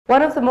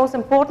One of the most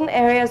important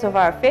areas of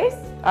our face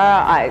are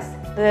our eyes,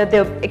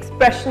 the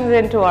expressions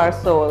into our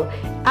soul,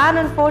 and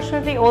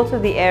unfortunately also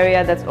the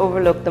area that's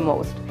overlooked the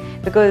most,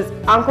 because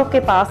आंखों के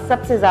पास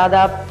सबसे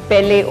ज़्यादा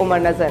पहले उम्र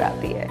नज़र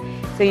आती है.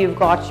 So you've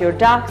got your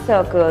dark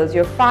circles,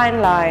 your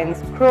fine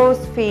lines,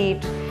 crow's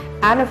feet,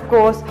 and of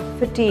course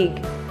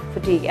fatigue.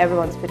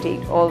 Everyone's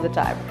fatigued all the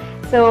time.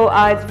 So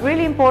it's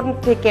really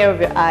important to take care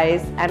of your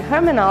eyes, and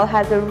Germinal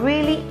has a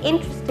really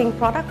interesting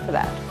product for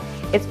that.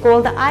 It's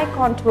called the Eye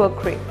Contour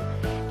Cream.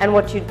 And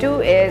what you do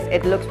is,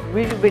 it looks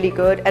really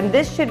good, and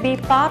this should be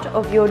part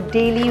of your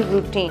daily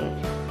routine,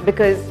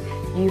 because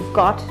you've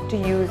got to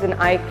use an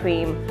eye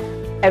cream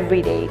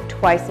every day,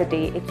 twice a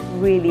day. It's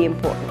really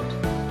important.